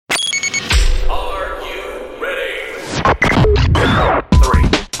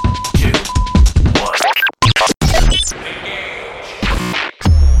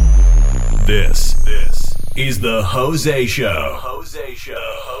is the Jose Show. Jose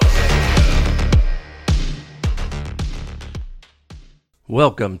Show.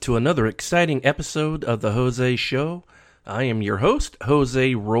 Welcome to another exciting episode of the Jose Show. I am your host,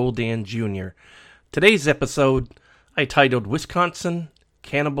 Jose Roldan Jr. Today's episode I titled Wisconsin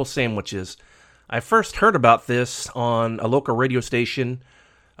Cannibal Sandwiches. I first heard about this on a local radio station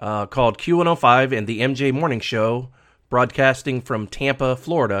called Q105 and the MJ Morning Show, broadcasting from Tampa,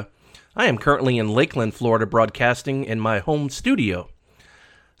 Florida. I am currently in Lakeland, Florida, broadcasting in my home studio.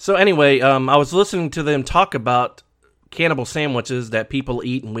 So anyway, I was listening to them talk about cannibal sandwiches that people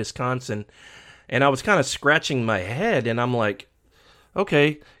eat in Wisconsin, and I was kind of scratching my head, and I'm like,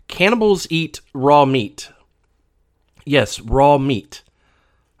 okay, cannibals eat raw meat. Yes, raw meat.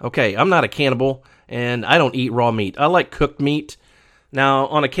 Okay, I'm not a cannibal, and I don't eat raw meat. I like cooked meat. Now,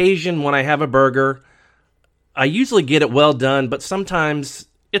 on occasion, when I have a burger, I usually get it well done, but sometimes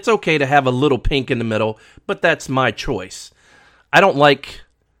it's okay to have a little pink in the middle, but that's my choice. I don't like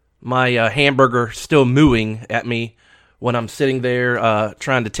my hamburger still mooing at me when I'm sitting there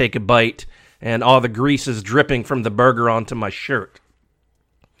trying to take a bite, and all the grease is dripping from the burger onto my shirt.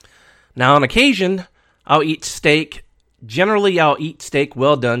 Now, on occasion, I'll eat steak. Generally, I'll eat steak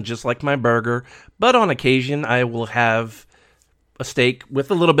well done, just like my burger, but on occasion, I will have a steak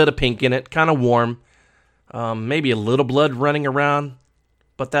with a little bit of pink in it, kind of warm, maybe a little blood running around,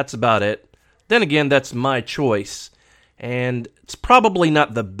 but that's about it. Then again, that's my choice, and it's probably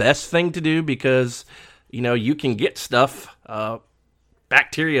not the best thing to do because, you know, you can get stuff,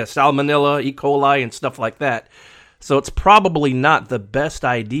 bacteria, salmonella, E. coli, and stuff like that. So it's probably not the best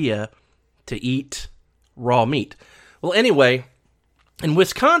idea to eat raw meat. Well, anyway, in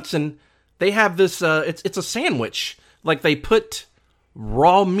Wisconsin, they have this, it's a sandwich. Like, they put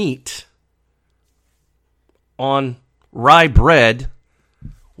raw meat on rye bread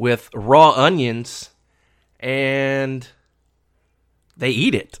with raw onions, and they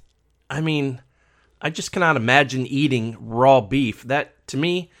eat it. I mean, I just cannot imagine eating raw beef. That, to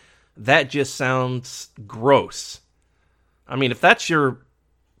me, that just sounds gross. I mean, if that's your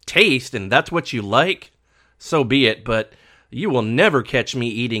taste and that's what you like, so be it, but you will never catch me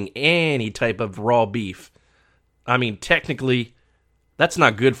eating any type of raw beef. I mean, technically, that's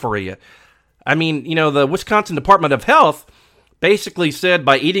not good for you. I mean, you know, the Wisconsin Department of Health basically said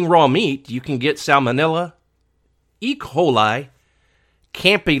by eating raw meat, you can get salmonella, E. coli,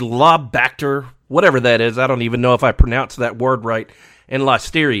 Campylobacter, whatever that is. I don't even know if I pronounced that word right, and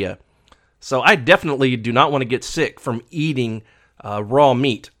Listeria. So I definitely do not want to get sick from eating raw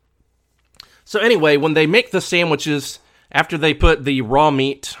meat. So anyway, when they make the sandwiches, after they put the raw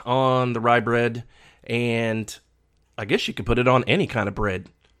meat on the rye bread, and I guess you could put it on any kind of bread.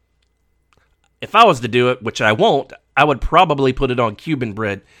 If I was to do it, which I won't, I would probably put it on Cuban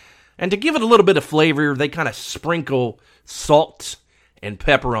bread. And to give it a little bit of flavor, they kind of sprinkle salt and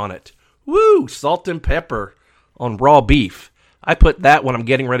pepper on it. Woo! Salt and pepper on raw beef. I put that when I'm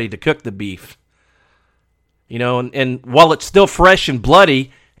getting ready to cook the beef. You know, and while it's still fresh and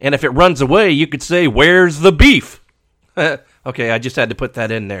bloody, and if it runs away, you could say, "Where's the beef?" Okay, I just had to put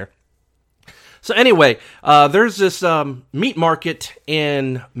that in there. So anyway, there's this meat market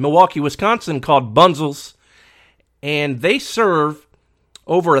in Milwaukee, Wisconsin called Bunzel's, and they serve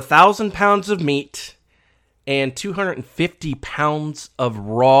over 1,000 pounds of meat and 250 pounds of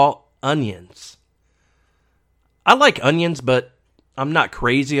raw onions. I like onions, but I'm not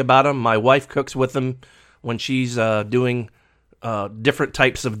crazy about them. My wife cooks with them when she's doing different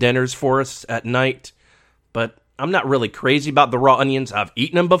types of dinners for us at night, but I'm not really crazy about the raw onions. I've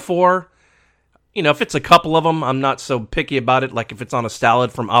eaten them before. You know, if it's a couple of them, I'm not so picky about it, like if it's on a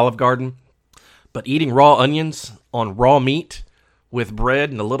salad from Olive Garden. But eating raw onions on raw meat with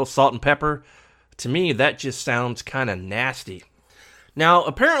bread and a little salt and pepper, to me, that just sounds kind of nasty. Now,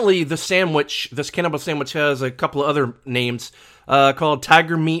 apparently, this cannibal sandwich has a couple of other names called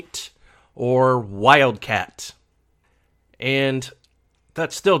tiger meat or wildcat. And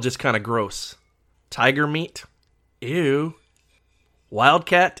that's still just kind of gross. Tiger meat? Ew.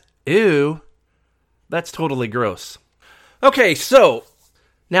 Wildcat? Ew. That's totally gross. Okay, so,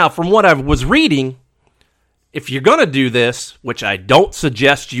 now from what I was reading, if you're going to do this, which I don't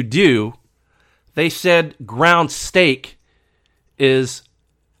suggest you do, they said ground steak is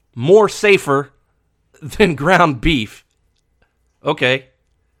more safer than ground beef. Okay.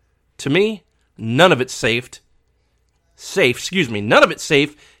 To me, none of it's safe. None of it's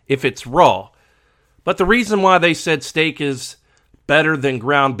safe if it's raw. But the reason why they said steak is better than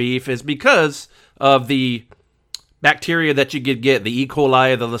ground beef is because of the bacteria that you could get, the E.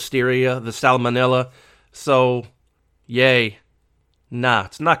 coli, the Listeria, the Salmonella. So, yay. Nah,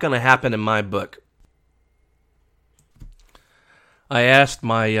 it's not going to happen in my book. I asked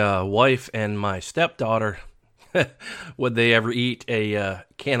my wife and my stepdaughter would they ever eat a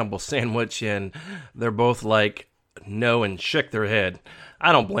cannibal sandwich, and they're both like, no, and shook their head.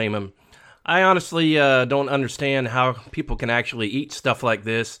 I don't blame them. I honestly don't understand how people can actually eat stuff like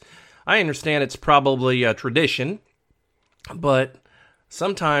this. I understand it's probably a tradition, but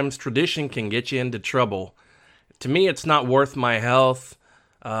sometimes tradition can get you into trouble. To me, it's not worth my health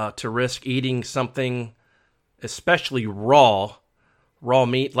to risk eating something, especially raw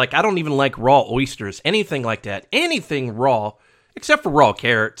meat. Like, I don't even like raw oysters, anything like that. Anything raw, except for raw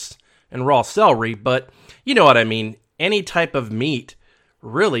carrots and raw celery, but you know what I mean. Any type of meat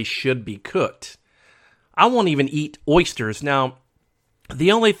really should be cooked. I won't even eat oysters. Now,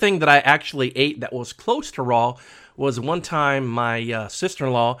 the only thing that I actually ate that was close to raw was one time my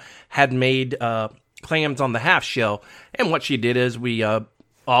sister-in-law had made clams on the half shell, and what she did is we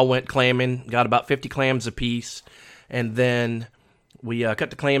all went clamming, got about 50 clams apiece, and then we cut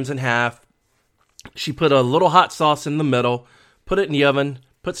the clams in half. She put a little hot sauce in the middle, put it in the oven,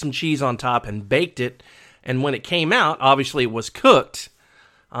 put some cheese on top, and baked it. And when it came out, obviously it was cooked,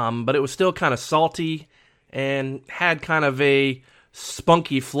 but it was still kind of salty and had kind of a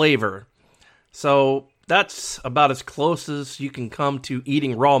spunky flavor. So that's about as close as you can come to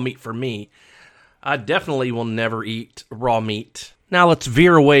eating raw meat for me. I definitely will never eat raw meat. Now let's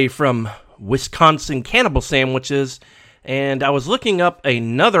veer away from Wisconsin cannibal sandwiches. And I was looking up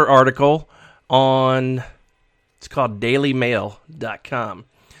another article on, it's called dailymail.com.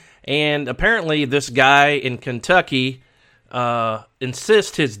 And apparently this guy in Kentucky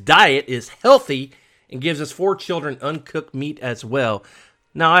insists his diet is healthy and gives his 4 children uncooked meat as well.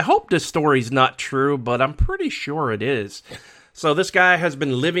 Now, I hope this story's not true, but I'm pretty sure it is. So this guy has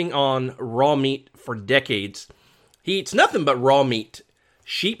been living on raw meat for decades. He eats nothing but raw meat.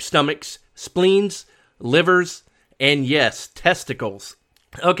 Sheep stomachs, spleens, livers, and yes, testicles.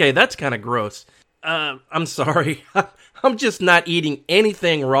 Okay, that's kind of gross. I'm sorry. I'm just not eating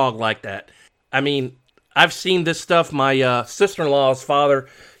anything raw like that. I mean, I've seen this stuff. My sister-in-law's father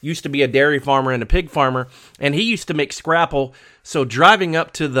used to be a dairy farmer and a pig farmer, and he used to make scrapple. So driving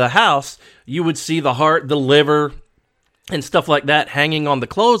up to the house, you would see the heart, the liver, and stuff like that hanging on the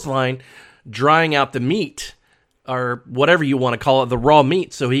clothesline, drying out the meat, or whatever you want to call it, the raw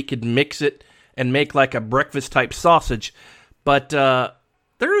meat, so he could mix it and make like a breakfast-type sausage. But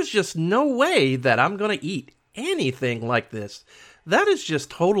there is just no way that I'm going to eat anything like this. That is just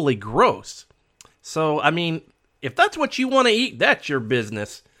totally gross. So, I mean, if that's what you want to eat, that's your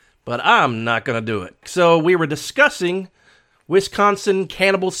business. But I'm not going to do it. So we were discussing Wisconsin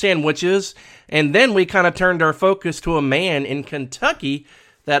cannibal sandwiches, and then we kind of turned our focus to a man in Kentucky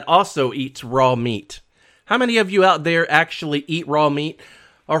that also eats raw meat. How many of you out there actually eat raw meat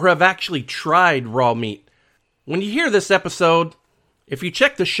or have actually tried raw meat? When you hear this episode, if you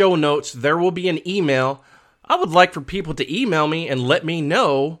check the show notes, there will be an email. I would like for people to email me and let me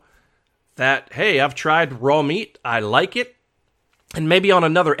know that, hey, I've tried raw meat, I like it, and maybe on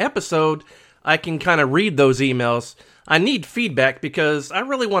another episode, I can kind of read those emails. I need feedback because I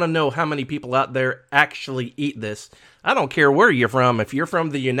really want to know how many people out there actually eat this. I don't care where you're from. If you're from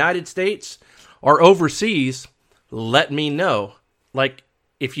the United States or overseas, let me know. Like,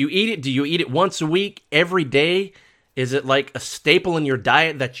 if you eat it, do you eat it once a week, every day? Is it like a staple in your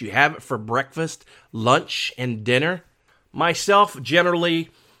diet that you have it for breakfast, lunch, and dinner? Myself, generally,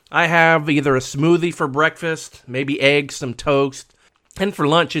 I have either a smoothie for breakfast, maybe eggs, some toast. And for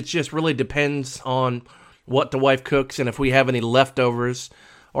lunch, it just really depends on what the wife cooks and if we have any leftovers.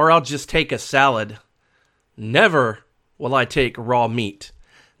 Or I'll just take a salad. Never will I take raw meat.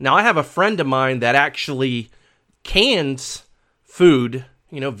 Now, I have a friend of mine that actually cans food,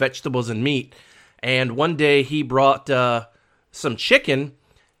 vegetables and meat. And one day he brought some chicken,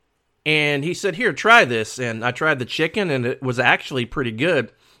 and he said, here, try this. And I tried the chicken, and it was actually pretty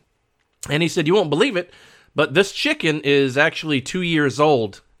good. And he said, you won't believe it, but this chicken is actually 2 years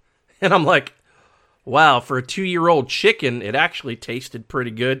old. And I'm like, wow, for a 2-year-old chicken, it actually tasted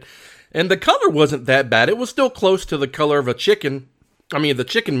pretty good. And the color wasn't that bad. It was still close to the color of the chicken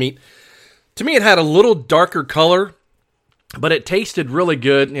meat. To me, it had a little darker color, but it tasted really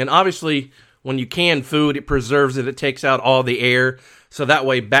good. And obviously, when you can food, it preserves it. It takes out all the air, so that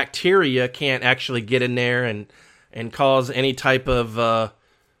way bacteria can't actually get in there and cause any type of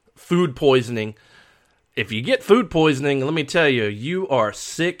food poisoning. If you get food poisoning, let me tell you, you are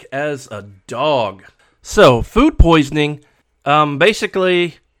sick as a dog. So, food poisoning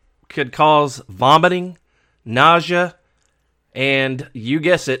basically could cause vomiting, nausea, and you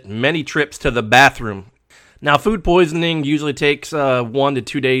guess it, many trips to the bathroom. Now, food poisoning usually takes 1 to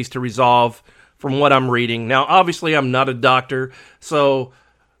 2 days to resolve from what I'm reading. Now, obviously, I'm not a doctor, so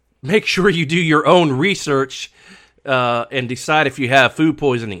make sure you do your own research and decide if you have food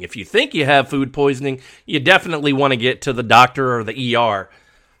poisoning. If you think you have food poisoning, you definitely want to get to the doctor or the ER.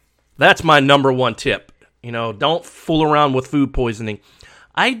 That's my number one tip. Don't fool around with food poisoning.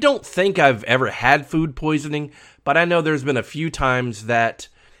 I don't think I've ever had food poisoning, but I know there's been a few times that,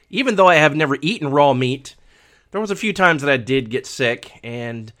 even though I have never eaten raw meat, there was a few times that I did get sick,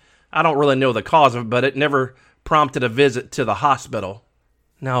 and I don't really know the cause of it, but it never prompted a visit to the hospital.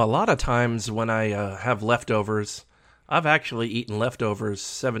 Now, a lot of times when I have leftovers, I've actually eaten leftovers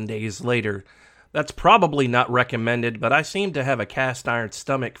 7 days later. That's probably not recommended, but I seem to have a cast iron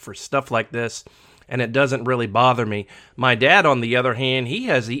stomach for stuff like this, and it doesn't really bother me. My dad, on the other hand, he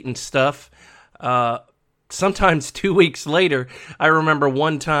has eaten stuff sometimes 2 weeks later. I remember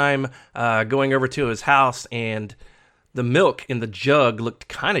one time going over to his house, and the milk in the jug looked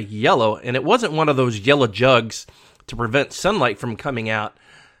kind of yellow, and it wasn't one of those yellow jugs to prevent sunlight from coming out,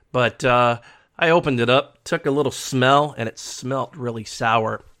 but I opened it up, took a little smell, and it smelled really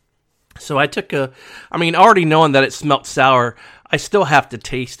sour. So I took already knowing that it smelled sour, I still have to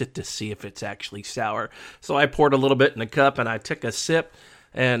taste it to see if it's actually sour. So I poured a little bit in a cup, and I took a sip,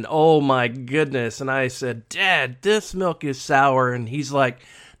 and oh my goodness. And I said, "Dad, this milk is sour." And he's like,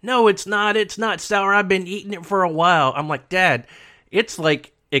 "No, it's not sour. I've been eating it for a while." I'm like, "Dad, it's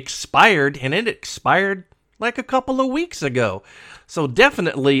like expired," and it expired like a couple of weeks ago. So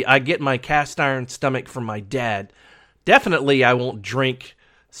definitely I get my cast iron stomach from my dad. Definitely I won't drink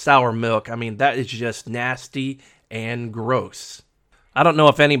sour milk. That is just nasty and gross. I don't know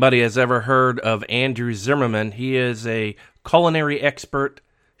if anybody has ever heard of Andrew Zimmerman. He is a culinary expert,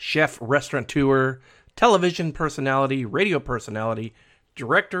 chef, restaurateur, television personality, radio personality,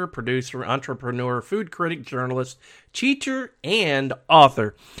 director, producer, entrepreneur, food critic, journalist, teacher, and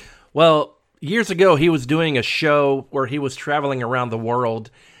author. Well, years ago, he was doing a show where he was traveling around the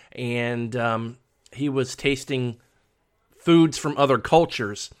world, and he was tasting foods from other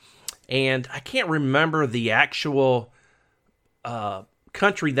cultures. And I can't remember the actual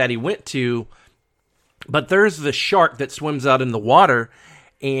country that he went to, but there's the shark that swims out in the water,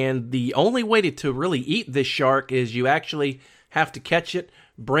 and the only way to really eat this shark is you actually have to catch it,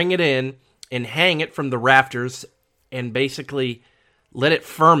 bring it in, and hang it from the rafters, and basically let it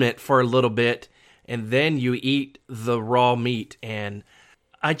ferment for a little bit, and then you eat the raw meat. And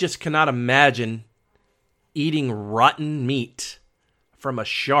I just cannot imagine eating rotten meat from a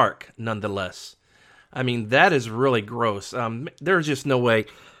shark, nonetheless. That is really gross. There's just no way,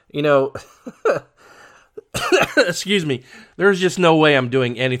 excuse me, there's just no way I'm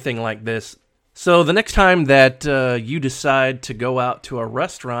doing anything like this. So the next time that you decide to go out to a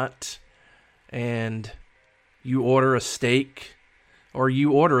restaurant and you order a steak or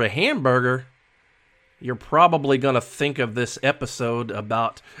you order a hamburger, you're probably going to think of this episode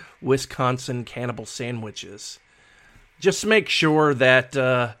about Wisconsin cannibal sandwiches. Just make sure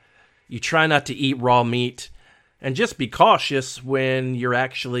that you try not to eat raw meat, and just be cautious when you're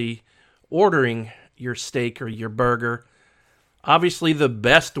actually ordering your steak or your burger. Obviously, the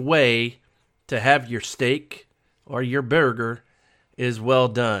best way to have your steak or your burger is well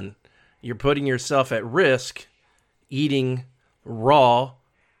done. You're putting yourself at risk eating raw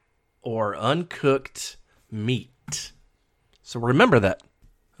or uncooked meat. So remember that.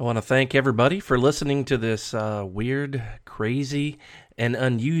 I want to thank everybody for listening to this weird, crazy, and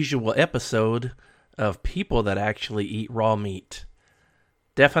unusual episode of people that actually eat raw meat.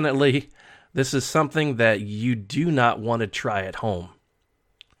 Definitely, this is something that you do not want to try at home.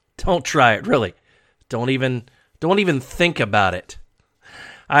 Don't try it, really. Don't even think about it.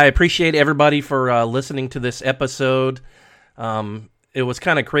 I appreciate everybody for listening to this episode. It was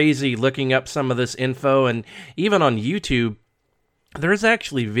kind of crazy looking up some of this info, and even on YouTube, there's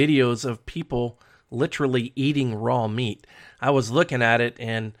actually videos of people literally eating raw meat. I was looking at it,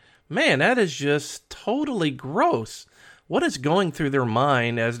 and man, that is just totally gross. What is going through their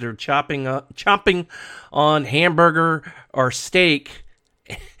mind as they're chopping on hamburger or steak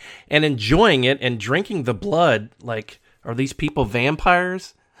and enjoying it and drinking the blood? Like, are these people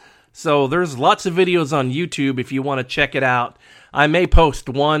vampires? So there's lots of videos on YouTube if you want to check it out. I may post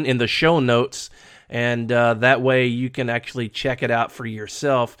one in the show notes, and that way you can actually check it out for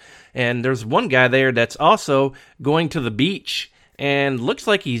yourself. And there's one guy there that's also going to the beach and looks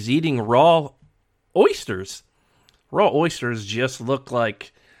like he's eating raw oysters. Raw oysters just look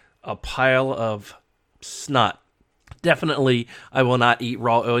like a pile of snot. Definitely, I will not eat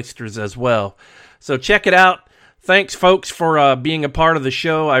raw oysters as well. So check it out. Thanks, folks, for being a part of the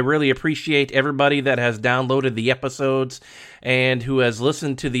show. I really appreciate everybody that has downloaded the episodes and who has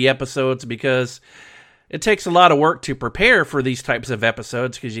listened to the episodes, because it takes a lot of work to prepare for these types of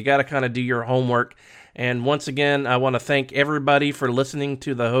episodes, because you got to kind of do your homework. And once again, I want to thank everybody for listening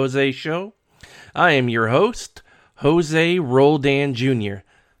to The Jose Show. I am your host, Jose Roldan Jr.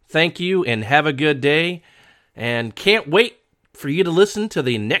 Thank you and have a good day, and can't wait for you to listen to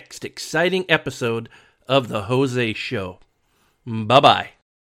the next exciting episode of The Jose Show. Bye-bye.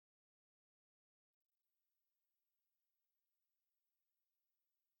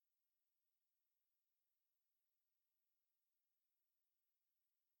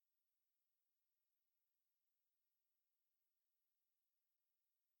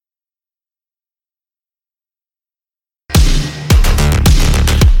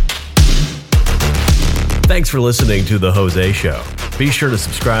 Thanks for listening to The Jose Show. Be sure to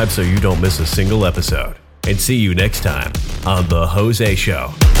subscribe so you don't miss a single episode. And see you next time on The Jose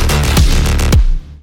Show.